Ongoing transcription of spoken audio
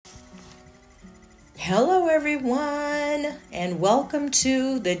Hello, everyone, and welcome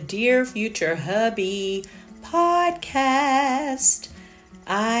to the Dear Future Hubby podcast.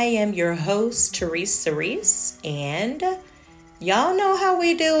 I am your host, Therese Cerise, and y'all know how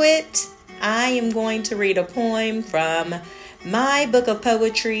we do it. I am going to read a poem from my book of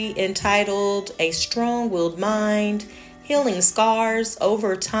poetry entitled A Strong-Willed Mind, Healing Scars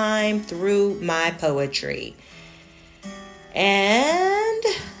Over Time Through My Poetry. And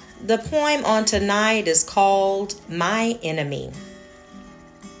the poem on tonight is called My Enemy.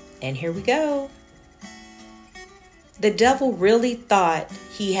 And here we go. The devil really thought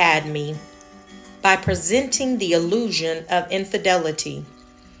he had me by presenting the illusion of infidelity.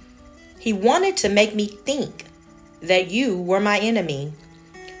 He wanted to make me think that you were my enemy,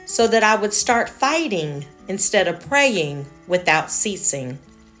 so that I would start fighting instead of praying without ceasing.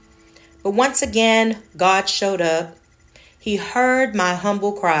 But once again, God showed up. He heard my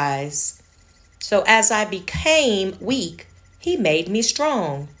humble cries. So as I became weak, he made me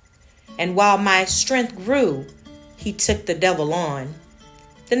strong. And while my strength grew, he took the devil on.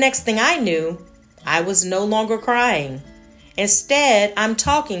 The next thing I knew, I was no longer crying. Instead, I'm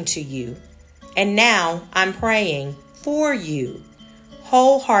talking to you. And now I'm praying for you.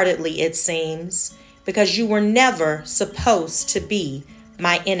 Wholeheartedly, it seems, because you were never supposed to be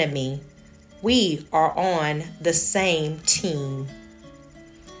my enemy. We are on the same team.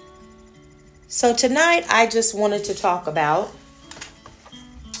 So tonight, I just wanted to talk about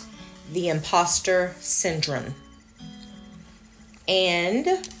the imposter syndrome.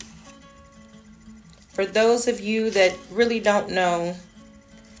 And for those of you that really don't know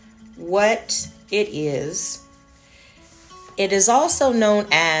what it is also known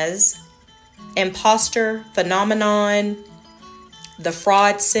as imposter phenomenon, the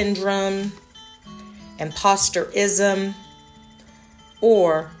fraud syndrome, imposterism,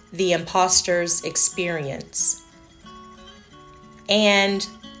 or the imposter's experience. And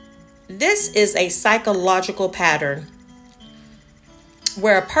this is a psychological pattern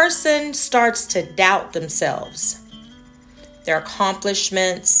where a person starts to doubt themselves, their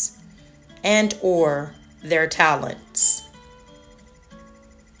accomplishments, and or their talents.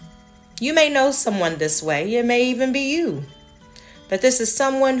 You may know someone this way. It may even be you. But this is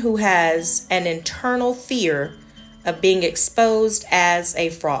someone who has an internal fear of being exposed as a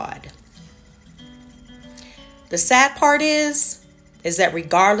fraud. The sad part is that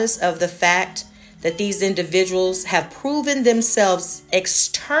regardless of the fact that these individuals have proven themselves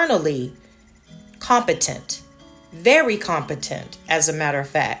externally competent, very competent, as a matter of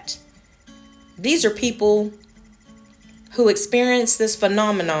fact, these are people who experience this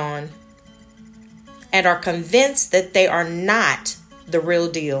phenomenon and are convinced that they are not the real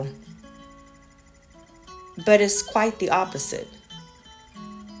deal. But it's quite the opposite.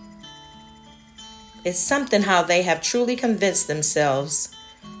 It's something how they have truly convinced themselves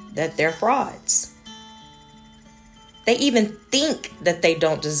that they're frauds. They even think that they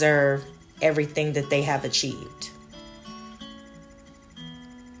don't deserve everything that they have achieved.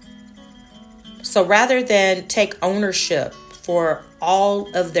 So rather than take ownership for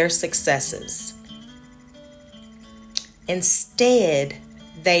all of their successes, instead,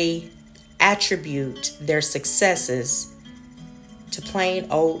 they attribute their successes to plain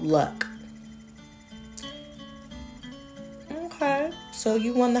old luck. Okay, so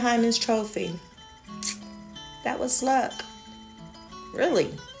you won the Heisman Trophy. That was luck. Really?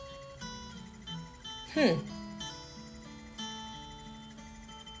 I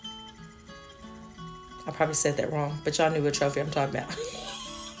probably said that wrong, but y'all knew what trophy I'm talking about.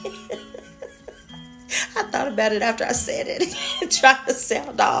 I thought about it after I said it, trying to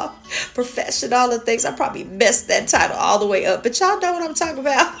sound all professional and things. I probably messed that title all the way up, but y'all know what I'm talking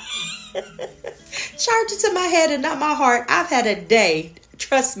about. Charge it to my head and not my heart. I've had a day.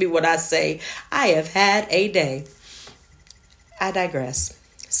 Trust me when I say I have had a day. I digress.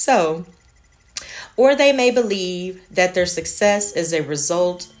 So, or they may believe that their success is a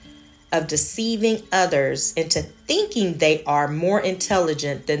result of deceiving others into thinking they are more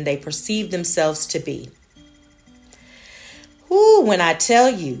intelligent than they perceive themselves to be. Ooh, when I tell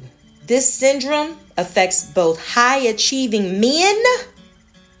you, this syndrome affects both high-achieving men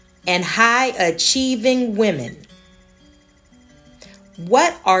and high-achieving women.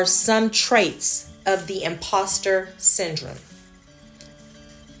 What are some traits of the imposter syndrome?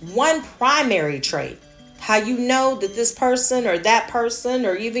 One primary trait, how you know that this person or that person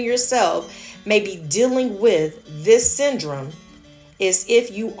or even yourself may be dealing with this syndrome, is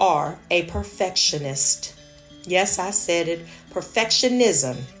if you are a perfectionist. Yes, I said it.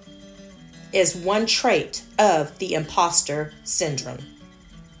 Perfectionism is one trait of the imposter syndrome.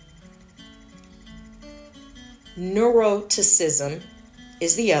 Neuroticism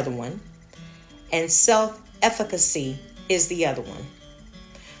is the other one. And self-efficacy is the other one.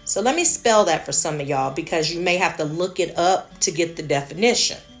 So let me spell that for some of y'all because you may have to look it up to get the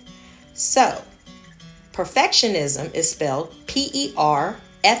definition. So, perfectionism is spelled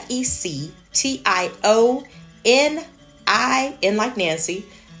P-E-R-F-E-C-T-I-O-N-I, N like Nancy,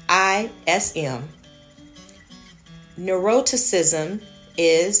 I-S-M. Neuroticism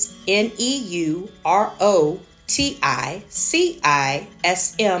is Neuroticism,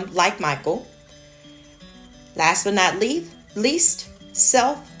 like Michael. Last but not least,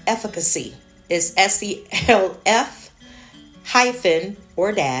 self-efficacy is SELF hyphen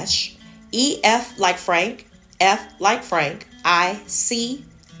or dash EF like Frank, F like Frank, ICACY.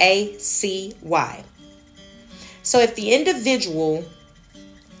 So if the individual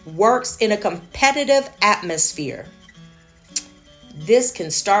works in a competitive atmosphere, this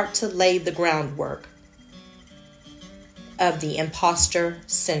can start to lay the groundwork of the imposter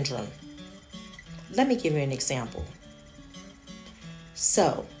syndrome. Let me give you an example.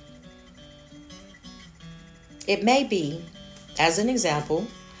 So, it may be, as an example,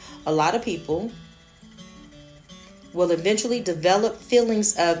 a lot of people will eventually develop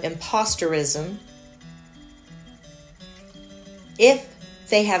feelings of imposterism if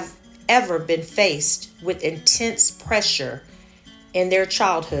they have ever been faced with intense pressure in their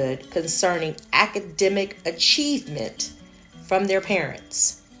childhood concerning academic achievement from their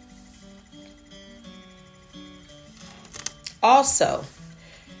parents. Also,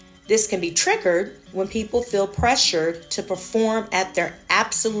 this can be triggered when people feel pressured to perform at their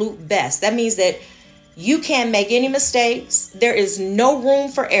absolute best. That means that you can't make any mistakes. There is no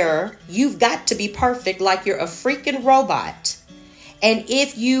room for error. You've got to be perfect like you're a freaking robot. And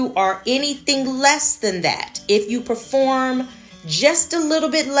if you are anything less than that, if you perform just a little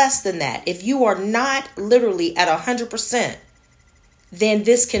bit less than that, if you are not literally at 100%, then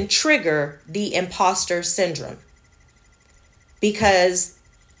this can trigger the imposter syndrome. Because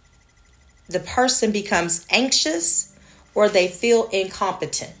the person becomes anxious or they feel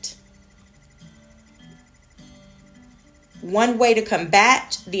incompetent. One way to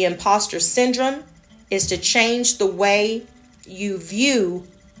combat the imposter syndrome is to change the way you view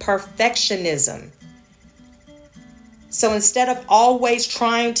perfectionism. So instead of always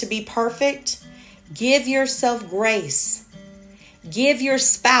trying to be perfect, give yourself grace. Give your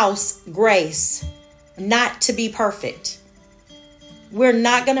spouse grace not to be perfect. We're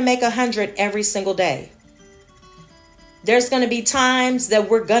not going to make 100 every single day. There's going to be times that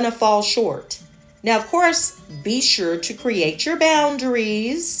we're going to fall short. Now, of course, be sure to create your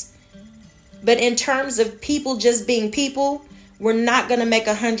boundaries. But in terms of people just being people, we're not going to make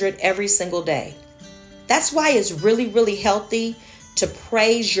 100 every single day. That's why it's really, really healthy to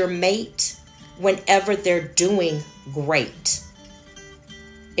praise your mate whenever they're doing great.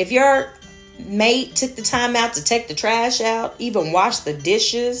 If your mate took the time out to take the trash out, even wash the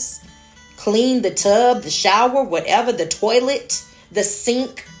dishes, clean the tub, the shower, whatever, the toilet, the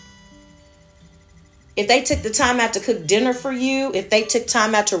sink. If they took the time out to cook dinner for you, if they took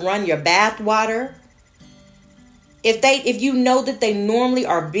time out to run your bath water, if you know that they normally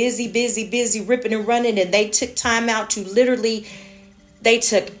are busy, ripping and running, and they took time out to literally, they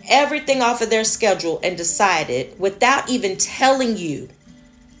took everything off of their schedule and decided without even telling you,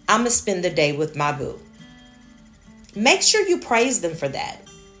 I'm going to spend the day with my boo. Make sure you praise them for that.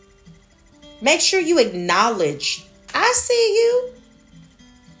 Make sure you acknowledge, I see you.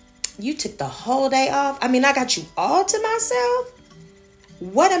 You took the whole day off. I got you all to myself.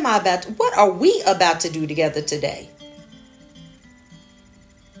 What are we about to do together today?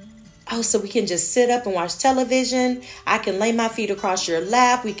 Oh, so we can just sit up and watch television. I can lay my feet across your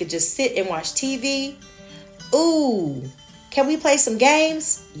lap. We could just sit and watch TV. Ooh. Can we play some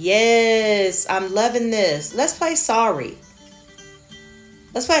games? Yes, I'm loving this. Let's play Sorry.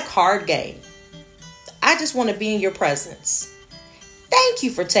 Let's play a card game. I just want to be in your presence. Thank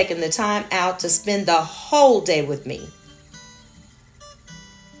you for taking the time out to spend the whole day with me.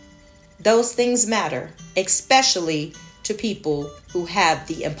 Those things matter, especially to people who have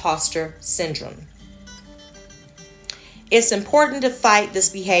the imposter syndrome. It's important to fight this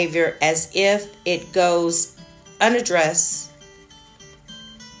behavior as if it goes unaddressed.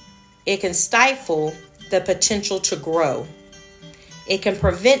 It can stifle the potential to grow. It can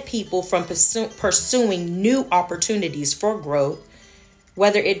prevent people from pursuing new opportunities for growth,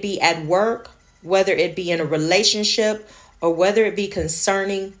 whether it be at work, whether it be in a relationship, or whether it be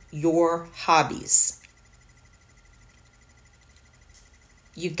concerning your hobbies.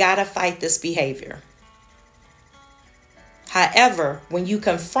 You gotta fight this behavior. However, when you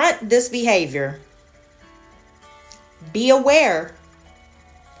confront this behavior, be aware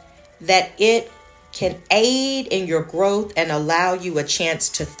that it can aid in your growth and allow you a chance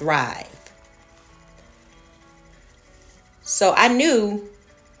to thrive. So I knew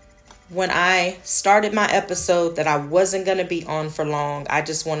when I started my episode that I wasn't going to be on for long. I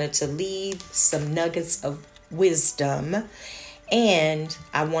just wanted to leave some nuggets of wisdom, and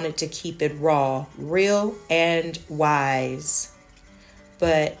I wanted to keep it raw, real, and wise.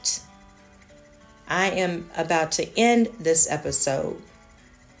 But I am about to end this episode.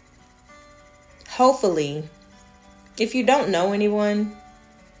 Hopefully, if you don't know anyone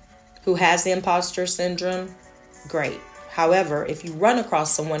who has the imposter syndrome, great. However, if you run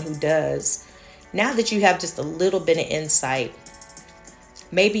across someone who does, now that you have just a little bit of insight,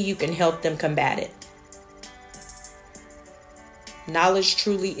 maybe you can help them combat it. Knowledge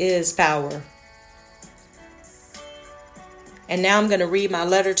truly is power. And now I'm going to read my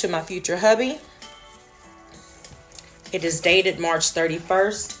letter to my future hubby. It is dated March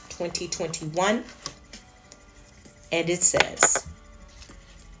 31st, 2021. And it says,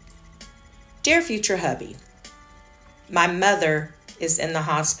 Dear future hubby, my mother is in the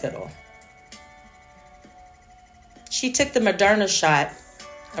hospital. She took the Moderna shot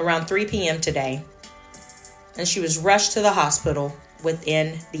around 3 p.m. today, and she was rushed to the hospital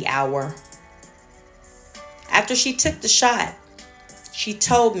within the hour. After she took the shot, she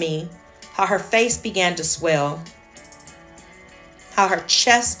told me how her face began to swell, how her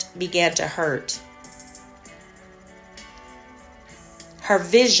chest began to hurt. Her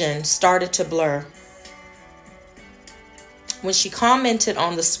vision started to blur. When she commented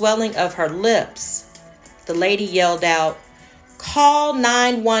on the swelling of her lips, the lady yelled out, "Call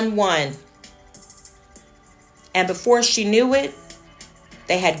 911." And before she knew it,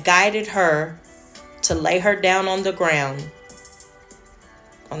 they had guided her to lay her down on the ground.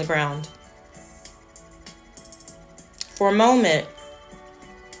 For a moment,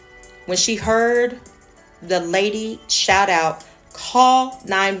 when she heard the lady shout out, "Call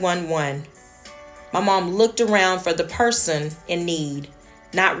 911," my mom looked around for the person in need,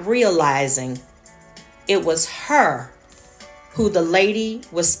 not realizing it was her who the lady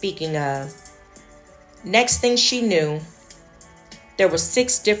was speaking of. Next thing she knew, there were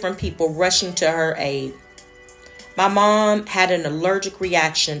 6 different people rushing to her aid. My mom had an allergic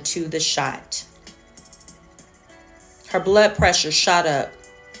reaction to the shot. Her blood pressure shot up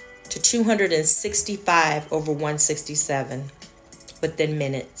to 265 over 167 within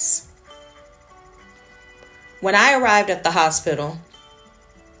minutes. When I arrived at the hospital,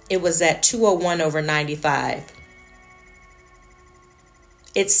 it was at 201 over 95.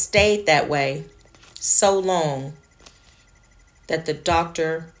 It stayed that way so long that the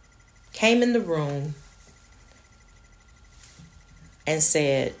doctor came in the room and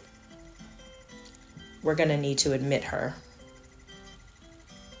said, "We're going to need to admit her.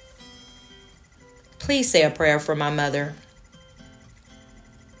 Please say a prayer for my mother."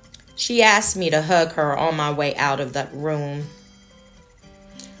 She asked me to hug her on my way out of that room.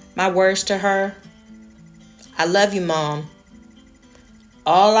 My words to her, "I love you, Mom.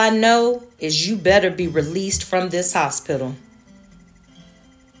 All I know is you better be released from this hospital."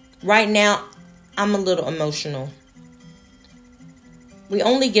 Right now, I'm a little emotional. We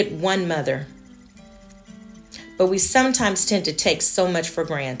only get one mother, but we sometimes tend to take so much for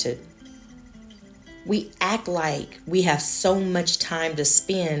granted. We act like we have so much time to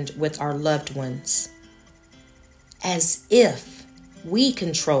spend with our loved ones, as if we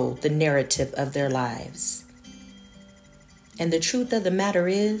control the narrative of their lives. And the truth of the matter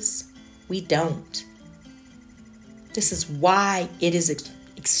is, we don't. This is why it is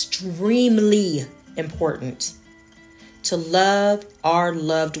extremely important to love our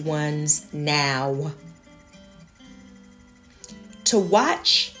loved ones now. To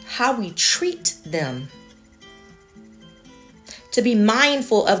watch how we treat them. To be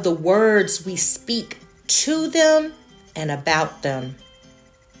mindful of the words we speak to them and about them.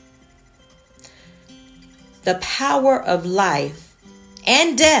 The power of life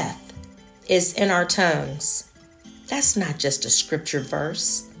and death is in our tongues. That's not just a scripture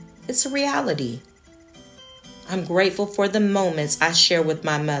verse. It's a reality. I'm grateful for the moments I share with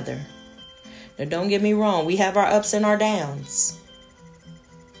my mother. Now, don't get me wrong. We have our ups and our downs.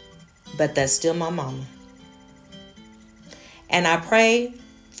 But that's still my mama. And I pray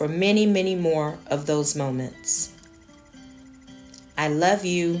for many, many more of those moments. I love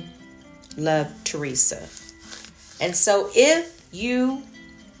you. Love, Teresa. And so if you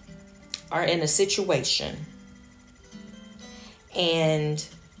are in a situation and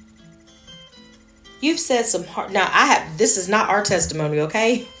you've said some hard, this is not our testimony,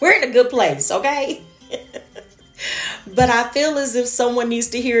 okay? We're in a good place, okay? But I feel as if someone needs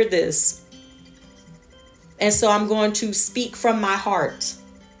to hear this. And so I'm going to speak from my heart.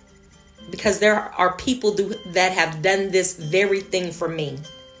 Because there are people that have done this very thing for me.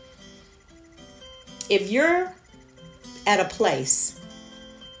 If you're at a place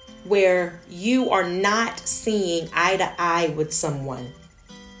where you are not seeing eye to eye with someone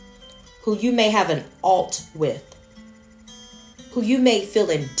who you may have an alt with, who you may feel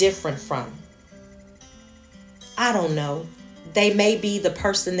indifferent from, I don't know. They may be the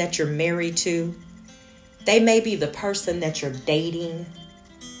person that you're married to. They may be the person that you're dating.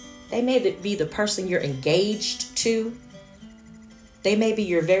 They may be the person you're engaged to. They may be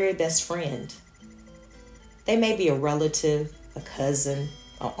your very best friend. They may be a relative, a cousin,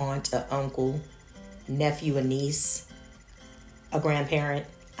 an aunt, an uncle, nephew, a niece, a grandparent.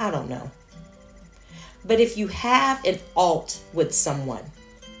 I don't know. But if you have an alt with someone,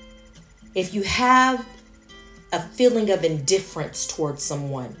 if you have a feeling of indifference towards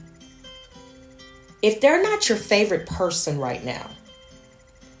someone, if they're not your favorite person right now,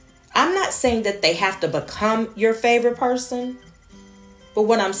 I'm not saying that they have to become your favorite person, but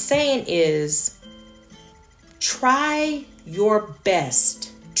what I'm saying is try your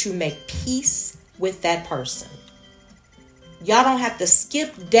best to make peace with that person. Y'all don't have to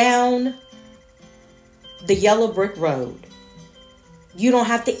skip down the yellow brick road. You don't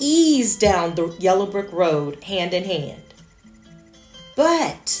have to ease down the yellow brick road hand in hand.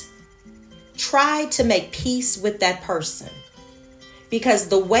 But try to make peace with that person. Because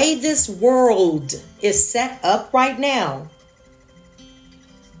the way this world is set up right now,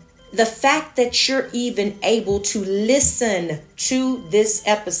 the fact that you're even able to listen to this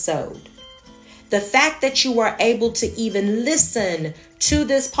episode, the fact that you are able to even listen to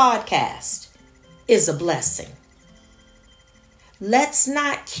this podcast is a blessing. Let's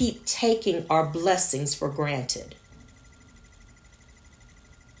not keep taking our blessings for granted.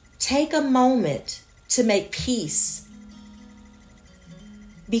 Take a moment to make peace,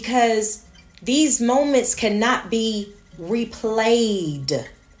 because these moments cannot be replayed.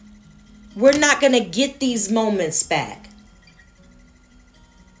 We're not going to get these moments back.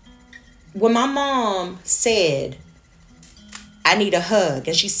 When my mom said, I need a hug,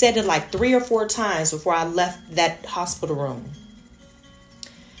 and she said it like 3 or 4 times before I left that hospital room.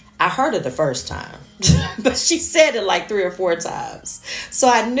 I heard it the first time, but she said it like 3 or 4 times. So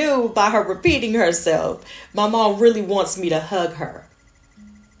I knew by her repeating herself, my mom really wants me to hug her.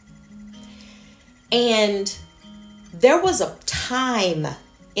 And there was a time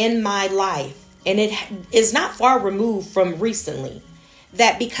in my life, and it is not far removed from recently,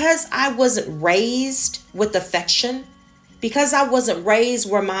 that because I wasn't raised with affection, because I wasn't raised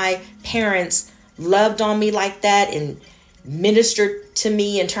where my parents loved on me like that and ministered to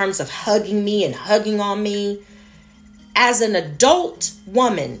me in terms of hugging me and hugging on me, as an adult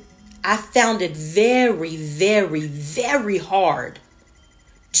woman, I found it very, very, very hard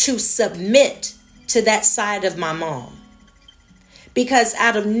to submit to that side of my mom. Because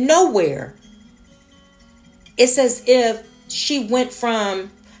out of nowhere, it's as if she went from,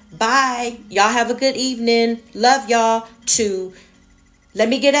 bye, y'all have a good evening, love y'all, to let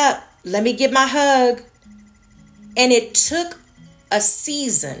me get up, let me get my hug. And it took a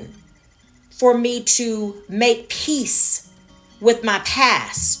season for me to make peace with my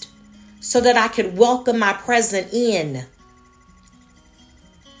past so that I could welcome my present in.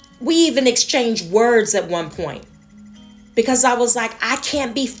 We even exchanged words at one point because I was like, I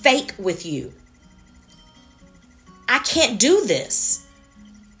can't be fake with you. I can't do this.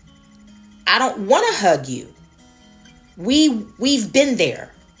 I don't want to hug you. We've been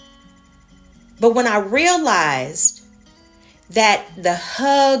there. But when I realized that the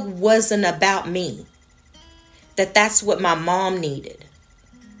hug wasn't about me, that that's what my mom needed,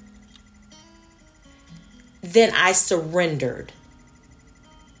 then I surrendered.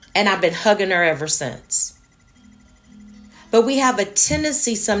 And I've been hugging her ever since. But we have a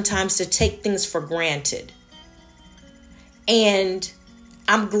tendency sometimes to take things for granted. And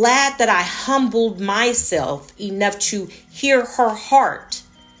I'm glad that I humbled myself enough to hear her heart,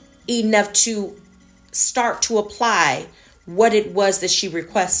 enough to start to apply what it was that she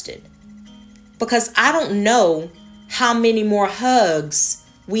requested. Because I don't know how many more hugs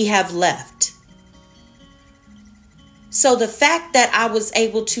we have left. So the fact that I was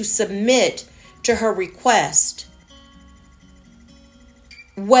able to submit to her request,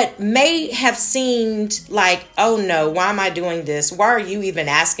 what may have seemed like, oh no, why am I doing this? Why are you even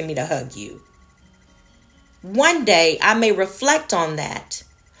asking me to hug you? One day I may reflect on that,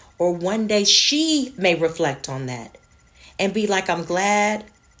 or one day she may reflect on that and be like, I'm glad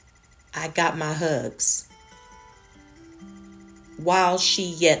I got my hugs. while she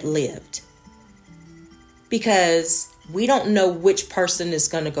yet lived. Because we don't know which person is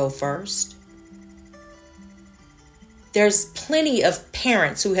going to go first. There's plenty of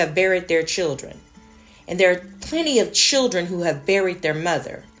parents who have buried their children. And there are plenty of children who have buried their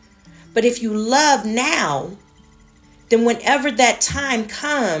mother. But if you love now, then whenever that time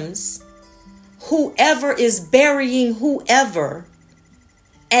comes, whoever is burying whoever,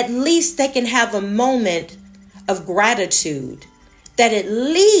 at least they can have a moment of gratitude that at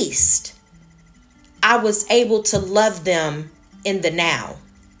least I was able to love them in the now.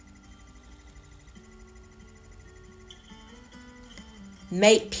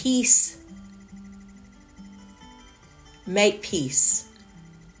 Make peace. Make peace.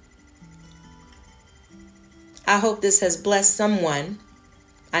 I hope this has blessed someone.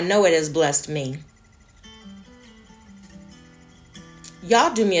 I know it has blessed me.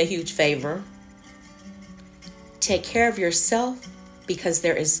 Y'all do me a huge favor. Take care of yourself because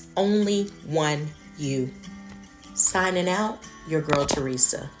there is only one you. Signing out, your girl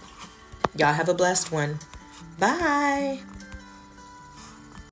Teresa. Y'all have a blessed one. Bye.